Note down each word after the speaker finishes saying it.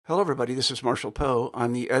Hello, everybody. This is Marshall Poe.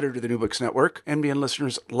 I'm the editor of the New Books Network. NBN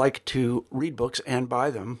listeners like to read books and buy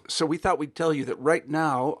them. So we thought we'd tell you that right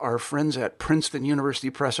now, our friends at Princeton University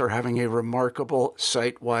Press are having a remarkable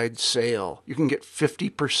site-wide sale. You can get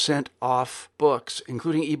 50% off books,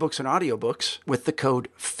 including ebooks and audiobooks, with the code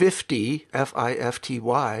 50,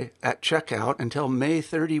 F-I-F-T-Y, at checkout until May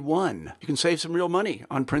 31. You can save some real money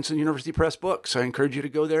on Princeton University Press books. I encourage you to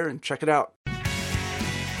go there and check it out.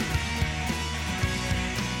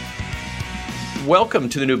 Welcome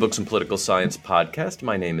to the New Books in Political Science podcast.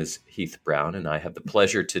 My name is Heath Brown, and I have the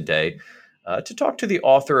pleasure today to talk to the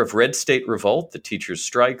author of Red State Revolt, The Teachers'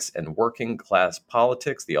 Strikes and Working Class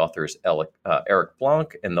Politics. The author is Eric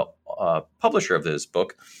Blanc, and the publisher of this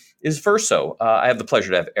book is Verso. I have the pleasure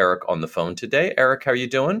to have Eric on the phone today. Eric, how are you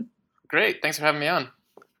doing? Great. Thanks for having me on.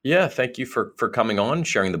 Yeah, thank you for coming on,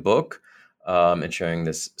 sharing the book, and sharing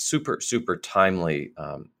this super timely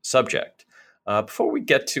subject. Before we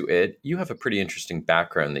get to it, you have a pretty interesting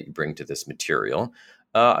background that you bring to this material.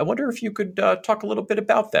 I wonder if you could talk a little bit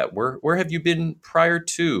about that. Where have you been prior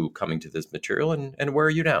to coming to this material, and where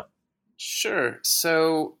are you now? Sure.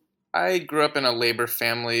 So I grew up in a labor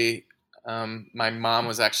family. My mom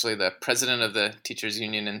was actually the president of the teachers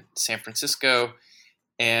union in San Francisco,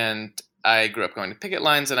 and I grew up going to picket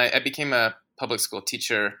lines, and I became a public school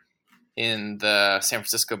teacher in the San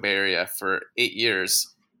Francisco Bay Area for 8 years.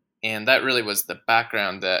 And that really was the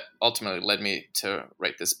background that ultimately led me to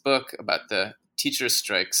write this book about the teachers'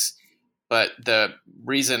 strikes. But the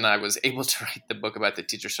reason I was able to write the book about the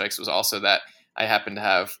teachers' strikes was also that I happened to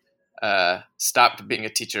have stopped being a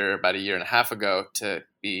teacher about a year and a half ago to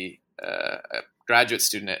be a graduate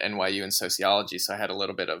student at NYU in sociology. So I had a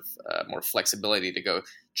little bit of more flexibility to go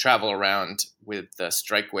travel around with the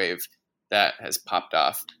strike wave that has popped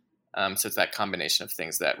off. So it's that combination of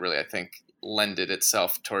things that really, I think, lended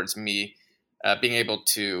itself towards me being able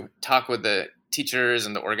to talk with the teachers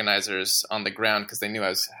and the organizers on the ground, because they knew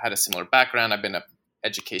I had a similar background. I've been an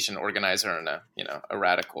education organizer and a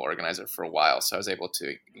radical organizer for a while, so I was able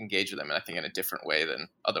to engage with them, and I think in a different way than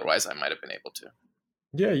otherwise I might have been able to.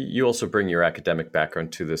 Yeah, you also bring your academic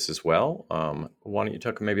background to this as well. Why don't you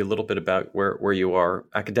talk maybe a little bit about where you are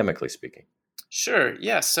academically speaking? Sure.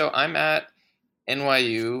 Yeah. So I'm at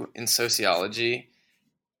NYU in sociology.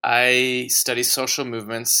 I study social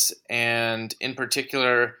movements, and in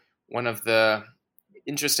particular, one of the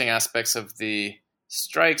interesting aspects of the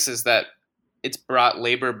strikes is that it's brought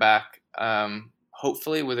labor back,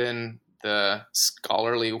 hopefully within the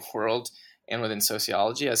scholarly world and within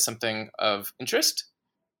sociology, as something of interest,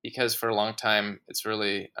 because for a long time it's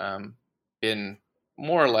really been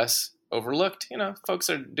more or less overlooked. Folks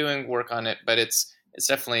are doing work on it, but it's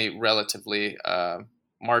definitely relatively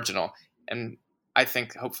marginal. And I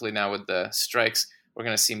think hopefully now with the strikes, we're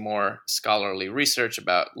going to see more scholarly research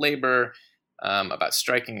about labor, about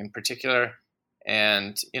striking in particular,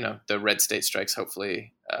 and, the red state strikes,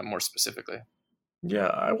 hopefully more specifically. Yeah,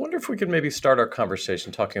 I wonder if we could maybe start our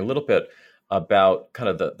conversation talking a little bit about kind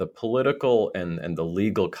of the political and the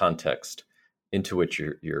legal context into which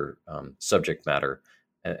your subject matter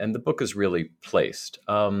and the book is really placed.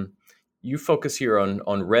 You focus here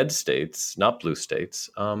on red states, not blue states,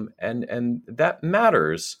 and that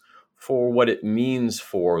matters for what it means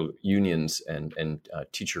for unions and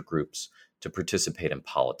teacher groups to participate in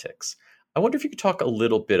politics. I wonder if you could talk a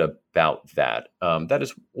little bit about that. That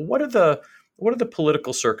is, what are the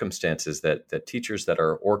political circumstances that teachers that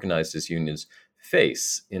are organized as unions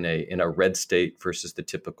face in a red state versus the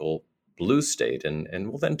typical blue state, and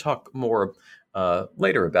we'll then talk more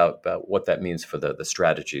later about what that means for the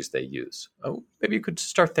strategies they use. Maybe you could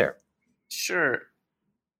start there. Sure.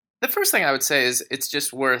 The first thing I would say is it's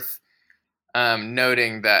just worth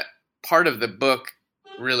noting that part of the book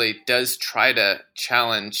really does try to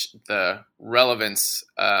challenge the relevance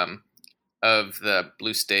of the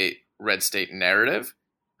blue state, red state narrative,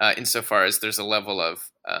 insofar as there's a level of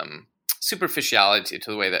superficiality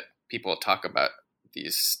to the way that people talk about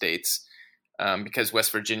these states. Because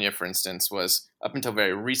West Virginia, for instance, was up until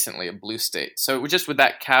very recently a blue state. So just with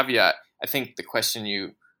that caveat, I think the question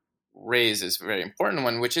you raise is a very important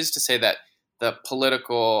one, which is to say that the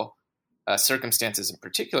political circumstances in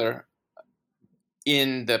particular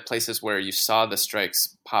in the places where you saw the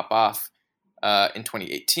strikes pop off in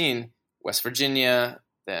 2018, West Virginia,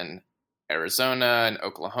 then Arizona and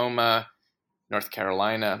Oklahoma, North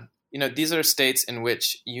Carolina, these are states in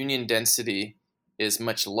which union density is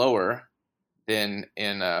much lower than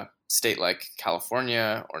in a state like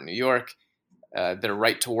California or New York. They're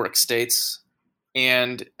right-to-work states,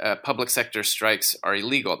 and public sector strikes are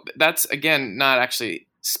illegal. That's, again, not actually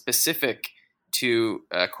specific to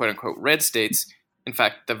quote-unquote red states, in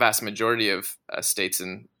fact, the vast majority of states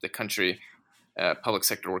in the country, public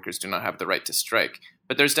sector workers do not have the right to strike.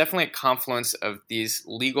 But there's definitely a confluence of these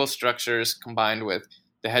legal structures combined with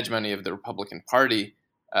the hegemony of the Republican Party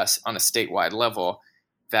on a statewide level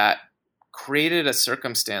that created a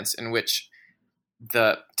circumstance in which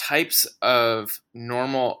the types of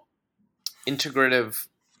normal integrative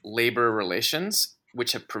labor relations,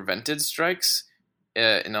 which have prevented strikes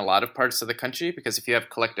in a lot of parts of the country, because if you have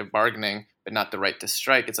collective bargaining but not the right to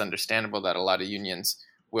strike, it's understandable that a lot of unions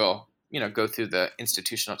will, go through the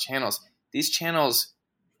institutional channels. These channels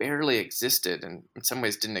barely existed, and in some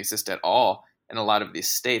ways didn't exist at all in a lot of these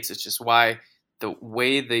states. It's just why the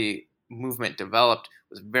way the movement developed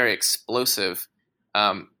was very explosive.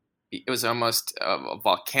 It was almost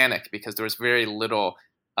volcanic because there was very little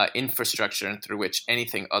infrastructure through which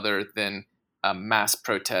anything other than mass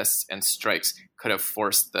protests and strikes could have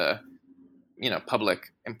forced the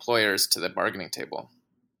public employers to the bargaining table.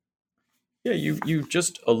 Yeah, you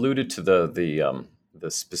just alluded to the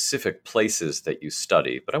specific places that you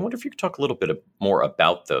study, but I wonder if you could talk a little bit more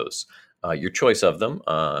about those. Your choice of them,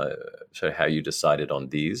 so how you decided on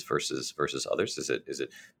these versus others. Is it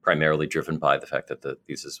primarily driven by the fact that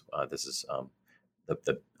this is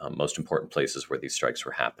the most important places where these strikes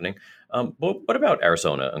were happening? But what about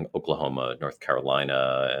Arizona and Oklahoma, North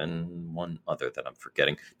Carolina, and one other that I'm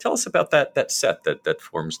forgetting? Tell us about that set that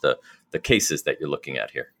forms the cases that you're looking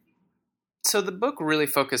at here. So the book really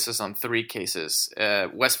focuses on three cases: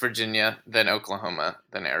 West Virginia, then Oklahoma,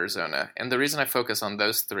 then Arizona. And the reason I focus on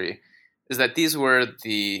those three is that these were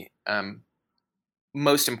the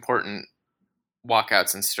most important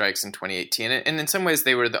walkouts and strikes in 2018. And in some ways,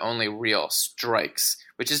 they were the only real strikes,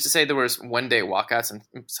 which is to say there was one-day walkouts and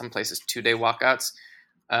in some places two-day walkouts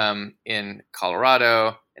in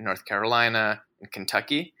Colorado, in North Carolina, in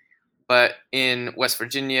Kentucky. But in West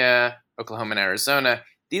Virginia, Oklahoma, and Arizona,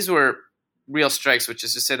 these were real strikes, which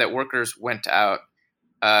is to say that workers went out,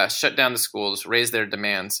 shut down the schools, raised their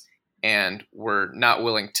demands, and were not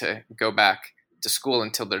willing to go back to school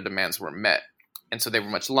until their demands were met. And so they were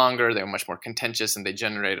much longer, they were much more contentious, and they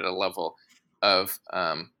generated a level of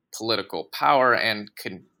political power and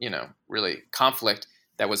really conflict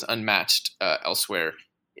that was unmatched elsewhere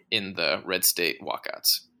in the red state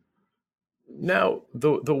walkouts. Now,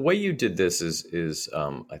 the way you did this is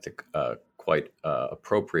I think quite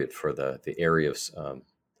appropriate for the area of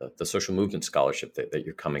the social movement scholarship that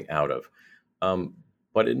you're coming out of,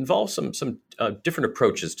 but it involves some different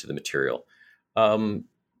approaches to the material.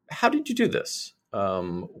 How did you do this?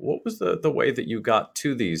 What was the way that you got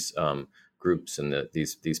to these groups and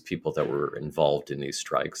these people that were involved in these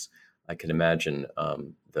strikes? I can imagine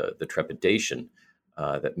the trepidation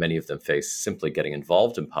that many of them face simply getting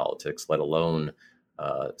involved in politics, let alone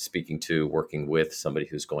working with somebody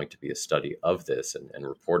who's going to be a study of this and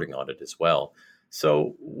reporting on it as well.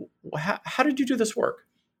 So how did you do this work?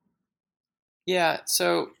 Yeah,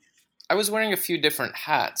 so I was wearing a few different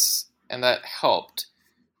hats, and that helped.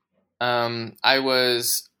 I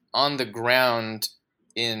was on the ground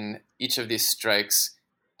in each of these strikes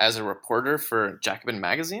as a reporter for Jacobin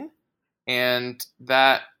Magazine, and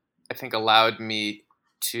that, I think, allowed me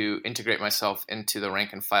to integrate myself into the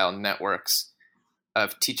rank and file networks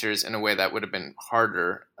of teachers in a way that would have been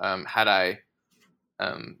harder had I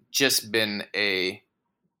just been in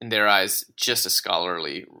their eyes, just a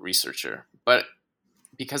scholarly researcher. But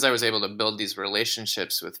because I was able to build these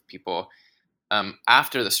relationships with people,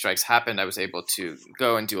 after the strikes happened, I was able to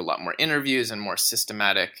go and do a lot more interviews and more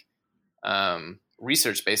systematic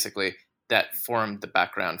research, basically, that formed the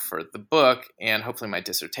background for the book and hopefully my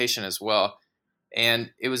dissertation as well.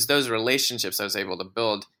 And it was those relationships I was able to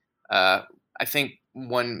build. I think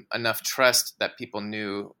won enough trust that people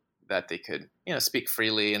knew that they could, speak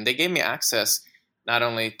freely, and they gave me access not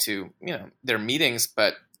only to, their meetings,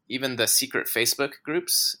 but even the secret Facebook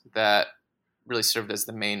groups that really served as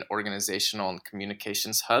the main organizational and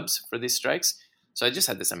communications hubs for these strikes. So I just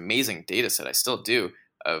had this amazing data set, I still do,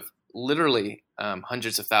 of literally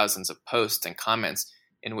hundreds of thousands of posts and comments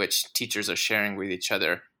in which teachers are sharing with each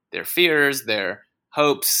other their fears, their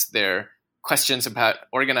hopes, their questions about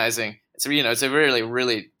organizing. So, it's a really,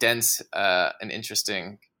 really dense and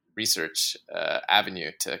interesting research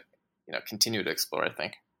avenue to, continue to explore, I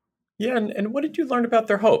think. Yeah, and what did you learn about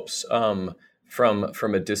their hopes?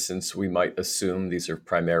 From a distance, we might assume these are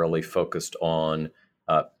primarily focused on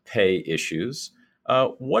pay issues.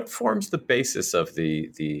 What forms the basis of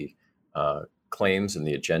the claims and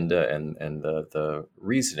the agenda and the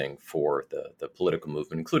reasoning for the political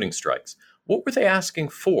movement, including strikes? What were they asking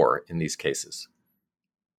for in these cases?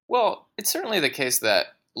 Well, it's certainly the case that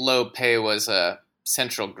low pay was a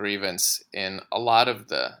central grievance in a lot of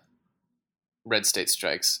the red state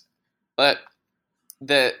strikes. But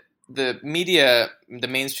the media, the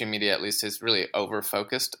mainstream media at least, is really over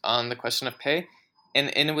focused on the question of pay, and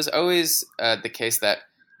it was always the case that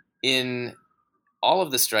in all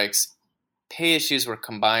of the strikes, pay issues were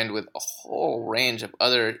combined with a whole range of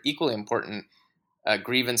other equally important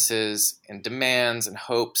grievances and demands and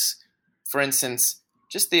hopes. For instance,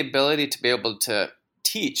 just the ability to be able to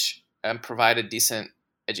teach and provide a decent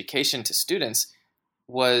education to students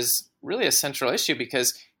was really a central issue,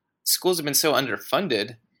 because schools have been so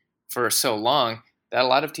underfunded for so long that a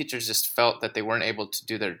lot of teachers just felt that they weren't able to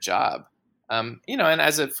do their job. And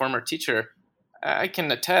as a former teacher, I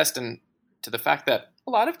can attest to the fact that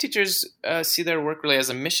a lot of teachers see their work really as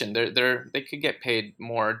a mission. They could get paid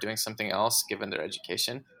more doing something else given their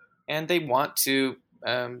education, and they want to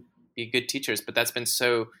be good teachers. But that's been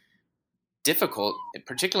so difficult,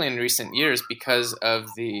 particularly in recent years, because of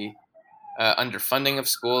the underfunding of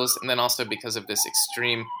schools, and then also because of this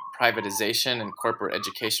extreme privatization and corporate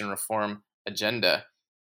education reform agenda.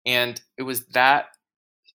 And it was that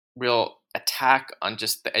real attack on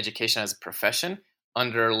just the education as a profession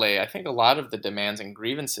underlay, I think, a lot of the demands and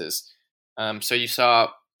grievances. So you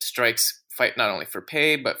saw strikes fight not only for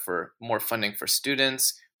pay, but for more funding for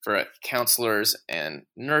students, for counselors and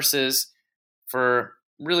nurses, for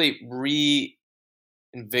really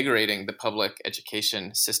reinvigorating the public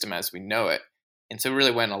education system as we know it. And so it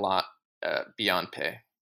really went a lot beyond pay.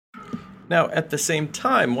 Now, at the same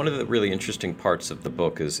time, one of the really interesting parts of the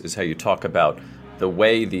book is how you talk about the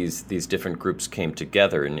way these different groups came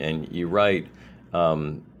together. And you write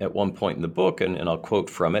at one point in the book, and I'll quote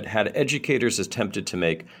from it, "Had educators attempted to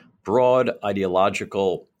make broad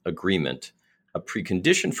ideological agreement a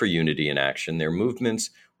precondition for unity in action, their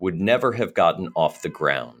movements would never have gotten off the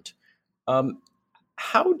ground."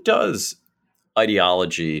 How does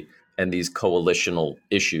ideology and these coalitional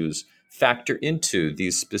issues factor into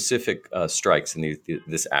these specific strikes and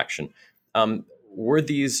this action? Were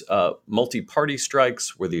these multi-party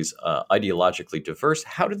strikes? Were these ideologically diverse?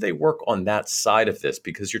 How did they work on that side of this?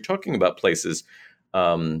 Because you're talking about places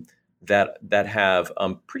that have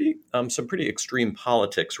some pretty extreme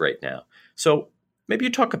politics right now. So maybe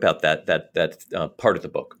you talk about that part of the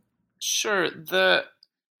book. Sure. The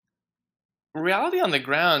reality on the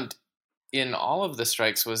ground in all of the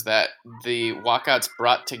strikes was that the walkouts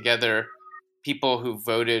brought together people who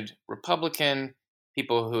voted Republican,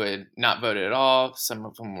 people who had not voted at all, some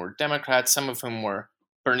of whom were Democrats, some of whom were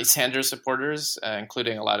Bernie Sanders supporters,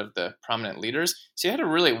 including a lot of the prominent leaders. So you had a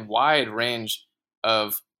really wide range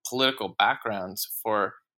of political backgrounds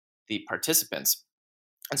for the participants.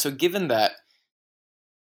 And so given that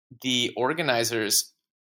the organizers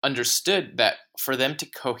understood that for them to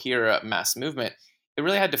cohere a mass movement, it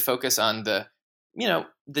really had to focus on the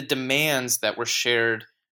demands that were shared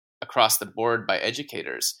across the board by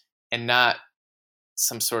educators, and not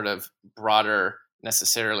some sort of broader,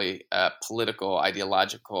 necessarily political,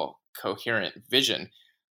 ideological, coherent vision.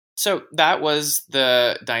 So that was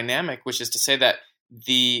the dynamic, which is to say that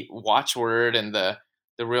the watchword and the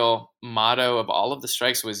real motto of all of the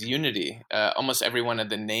strikes was unity. Almost every one of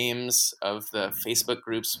the names of the Facebook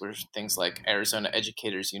groups were things like Arizona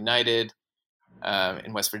Educators United.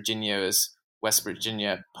 In West Virginia is West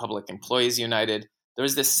Virginia Public Employees United. There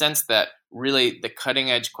was this sense that really the cutting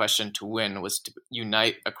edge question to win was to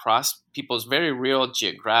unite across people's very real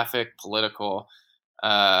geographic, political,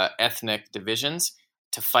 ethnic divisions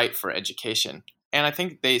to fight for education. And I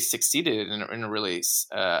think they succeeded in a really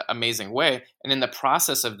amazing way. And in the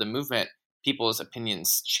process of the movement, people's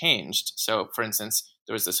opinions changed. So, for instance,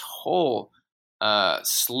 there was this whole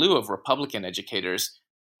slew of Republican educators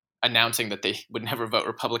announcing that they would never vote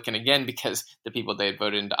Republican again because the people they had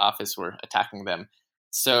voted into office were attacking them.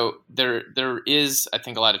 So there is, I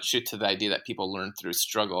think, a lot of truth to the idea that people learn through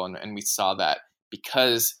struggle. And we saw that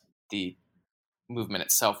because the movement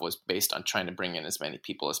itself was based on trying to bring in as many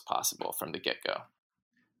people as possible from the get-go.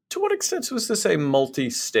 To what extent was this a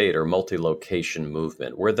multi-state or multi-location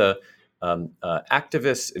movement? Were the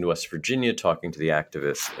activists in West Virginia talking to the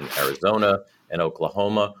activists in Arizona and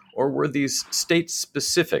Oklahoma, or were these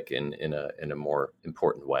state-specific in a more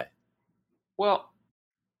important way? Well,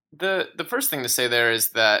 the first thing to say there is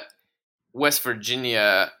that West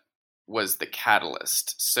Virginia was the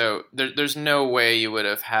catalyst. So there's no way you would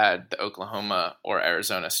have had the Oklahoma or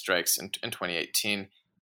Arizona strikes in 2018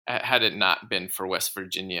 had it not been for West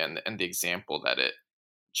Virginia and the example that it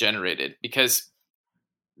generated. Because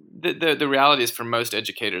the reality is, for most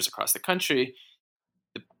educators across the country,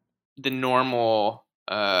 the normal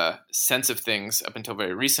sense of things up until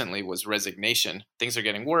very recently was resignation. Things are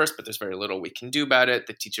getting worse, but there's very little we can do about it.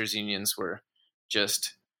 The teachers' unions were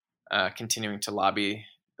just continuing to lobby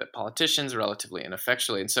the politicians relatively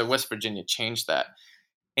ineffectually. And so West Virginia changed that.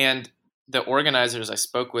 And the organizers I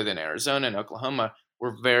spoke with in Arizona and Oklahoma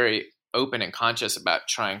were very open and conscious about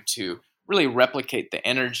trying to really replicate the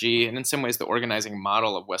energy and in some ways the organizing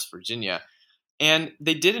model of West Virginia. And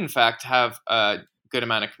they did, in fact, have a good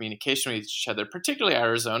amount of communication with each other, particularly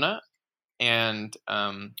Arizona and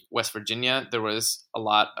West Virginia. There was a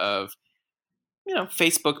lot of,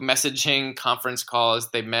 Facebook messaging, conference calls.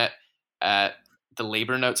 They met at the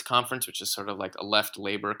Labor Notes Conference, which is sort of like a left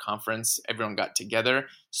labor conference. Everyone got together.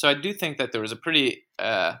 So I do think that there was a pretty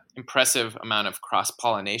impressive amount of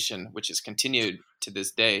cross-pollination, which has continued to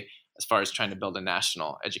this day as far as trying to build a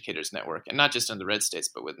national educators network, and not just in the red states,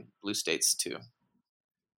 but with blue states too.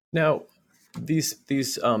 Now, these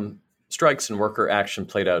strikes and worker action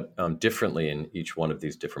played out differently in each one of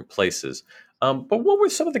these different places. But what were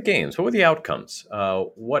some of the gains? What were the outcomes?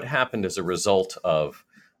 What happened as a result of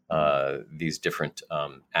these different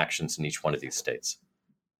actions in each one of these states?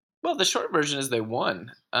 Well, the short version is they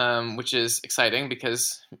won, which is exciting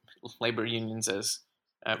because labor unions, as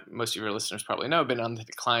most of your listeners probably know, have been on the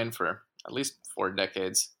decline for at least 4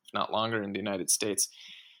 decades, if not longer, in the United States.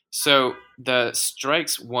 So the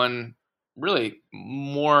strikes won really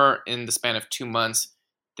more in the span of 2 months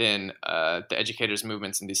than the educators'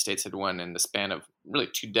 movements in these states had won in the span of really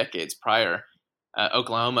 2 decades prior.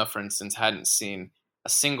 Oklahoma, for instance, hadn't seen a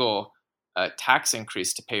single tax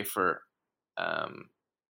increase to pay for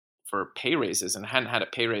pay raises, and hadn't had a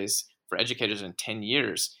pay raise for educators in 10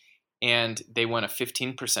 years. And they won a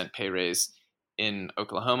 15% pay raise in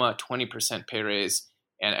Oklahoma, 20% pay raise,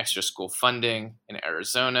 and extra school funding in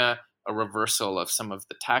Arizona, a reversal of some of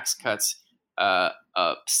the tax cuts,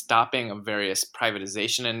 stopping of various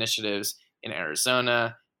privatization initiatives in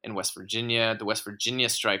Arizona, in West Virginia. The West Virginia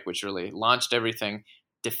strike, which really launched everything,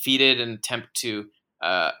 defeated an attempt to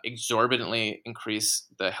exorbitantly increase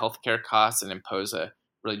the healthcare costs and impose a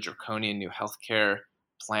really draconian new healthcare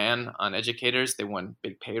plan on educators. They won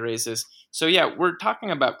big pay raises. So yeah, we're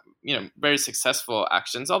talking about, very successful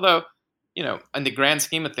actions, although, in the grand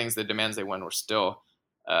scheme of things, the demands they won were still,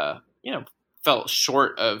 fell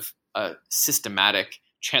short of a systematic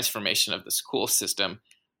transformation of the school system.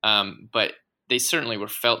 But they certainly were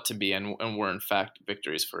felt to be and were in fact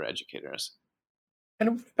victories for educators.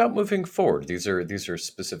 And what about moving forward? These are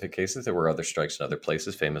specific cases. There were other strikes in other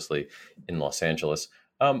places, famously in Los Angeles.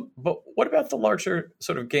 But what about the larger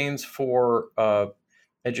sort of gains for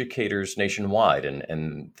educators nationwide,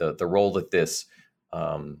 and the role that this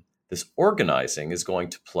organizing is going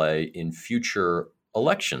to play in future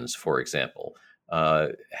elections, for example?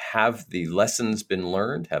 Have the lessons been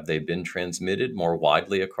learned? Have they been transmitted more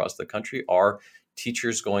widely across the country? Are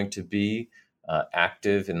teachers going to be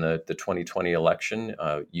active in the 2020 election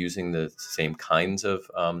using the same kinds of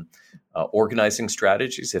organizing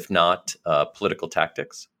strategies, if not political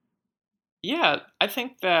tactics? Yeah, I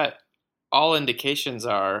think that all indications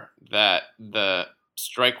are that the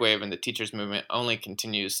strike wave and the teachers movement only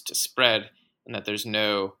continues to spread, and that there's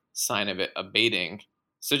no sign of it abating.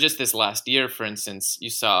 So just this last year, for instance, you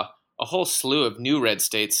saw a whole slew of new red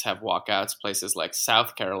states have walkouts. Places like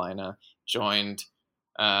South Carolina joined.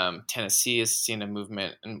 Tennessee has seen a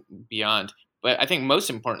movement and beyond. But I think most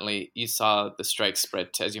importantly, you saw the strikes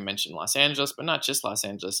spread to, as you mentioned, Los Angeles, but not just Los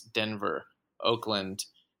Angeles, Denver, Oakland,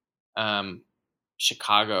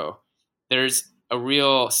 Chicago. There's a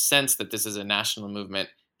real sense that this is a national movement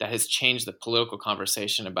that has changed the political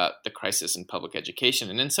conversation about the crisis in public education.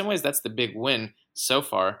 And in some ways, that's the big win so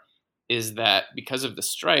far, is that because of the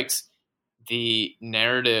strikes, the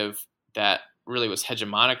narrative that really was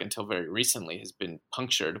hegemonic until very recently has been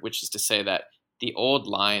punctured, which is to say that the old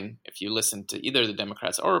line, if you listen to either the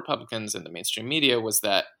Democrats or Republicans in the mainstream media, was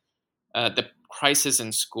that the crisis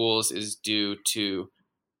in schools is due to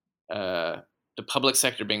the public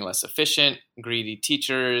sector being less efficient, greedy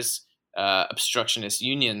teachers, obstructionist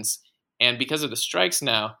unions. And because of the strikes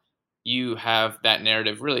now, you have that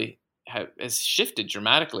narrative really has shifted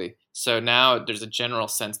dramatically. So now there's a general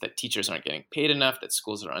sense that teachers aren't getting paid enough, that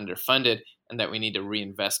schools are underfunded, and that we need to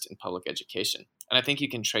reinvest in public education. And I think you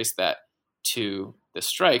can trace that to the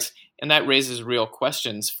strikes. And that raises real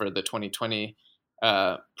questions for the 2020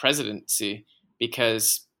 presidency,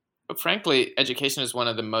 because frankly, education is one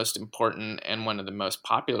of the most important and one of the most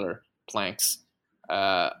popular planks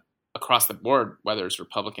across the board, whether it's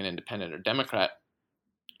Republican, Independent, or Democrat.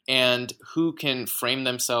 And who can frame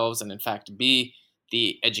themselves and in fact be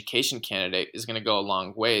the education candidate is going to go a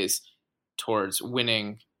long ways towards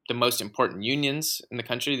winning the most important unions in the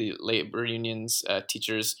country. The labor unions,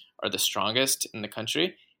 teachers are the strongest in the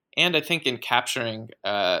country. And I think in capturing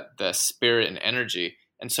the spirit and energy.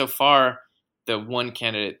 And so far, the one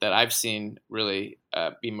candidate that I've seen really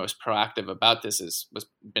be most proactive about this has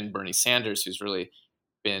been Bernie Sanders, who's really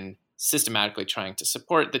been systematically trying to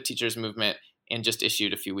support the teachers movement and just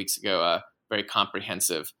issued a few weeks ago a very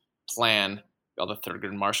comprehensive plan, called the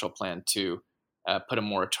Thurgood Marshall Plan, to put a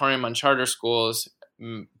moratorium on charter schools,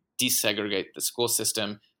 desegregate the school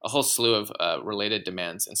system, a whole slew of related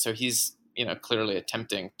demands. And so he's clearly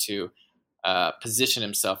attempting to position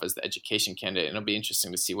himself as the education candidate. And it'll be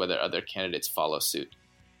interesting to see whether other candidates follow suit.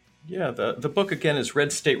 Yeah, the book again is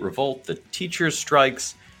Red State Revolt, The Teachers'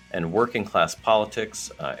 Strikes and Working Class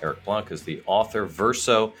Politics. Eric Blanc is the author.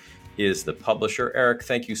 Verso is the publisher. Eric,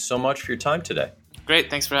 thank you so much for your time today. Great.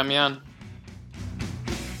 Thanks for having me on.